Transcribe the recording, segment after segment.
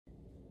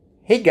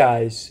Hey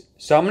guys,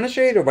 so I'm going to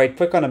show you to right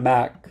click on a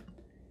Mac.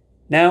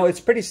 Now it's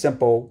pretty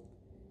simple.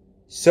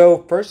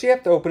 So first you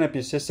have to open up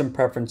your system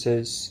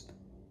preferences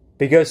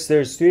because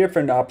there's three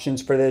different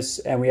options for this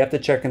and we have to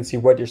check and see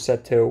what you're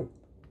set to.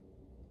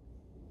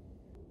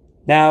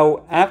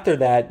 Now after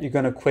that you're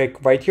going to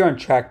click right here on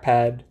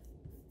trackpad.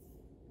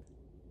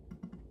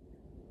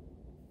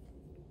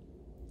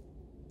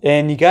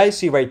 And you guys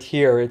see right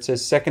here it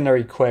says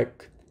secondary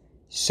click.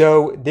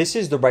 So this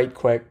is the right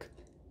click.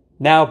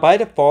 Now, by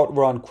default,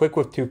 we're on quick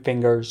with two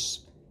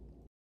fingers.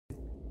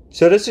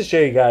 So just to show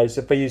you guys,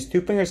 if I use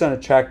two fingers on a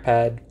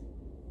trackpad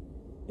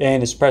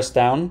and it's pressed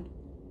down,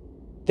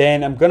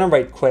 then I'm going to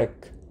right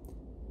click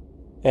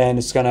and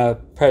it's going to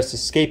press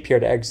escape here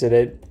to exit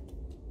it.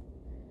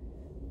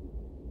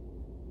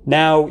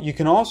 Now, you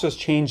can also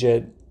change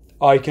it.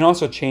 By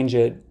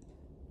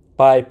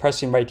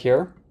pressing right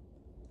here.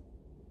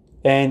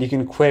 And you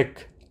can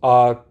click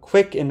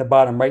in the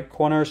bottom right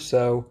corner,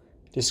 so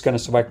just going to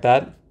select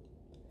that.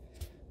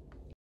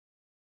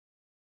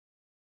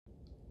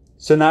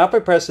 So now if I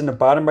press in the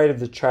bottom right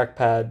of the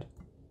trackpad,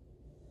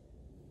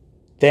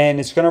 then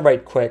it's going to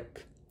right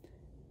click.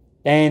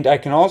 And I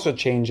can also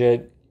change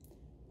it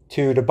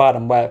to the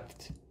bottom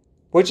left,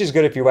 which is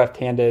good if you're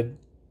left-handed.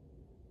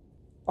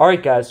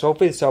 Alright guys, so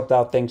hopefully this helped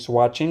out. Thanks for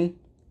watching.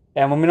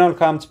 And let me know in the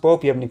comments below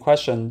if you have any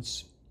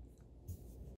questions.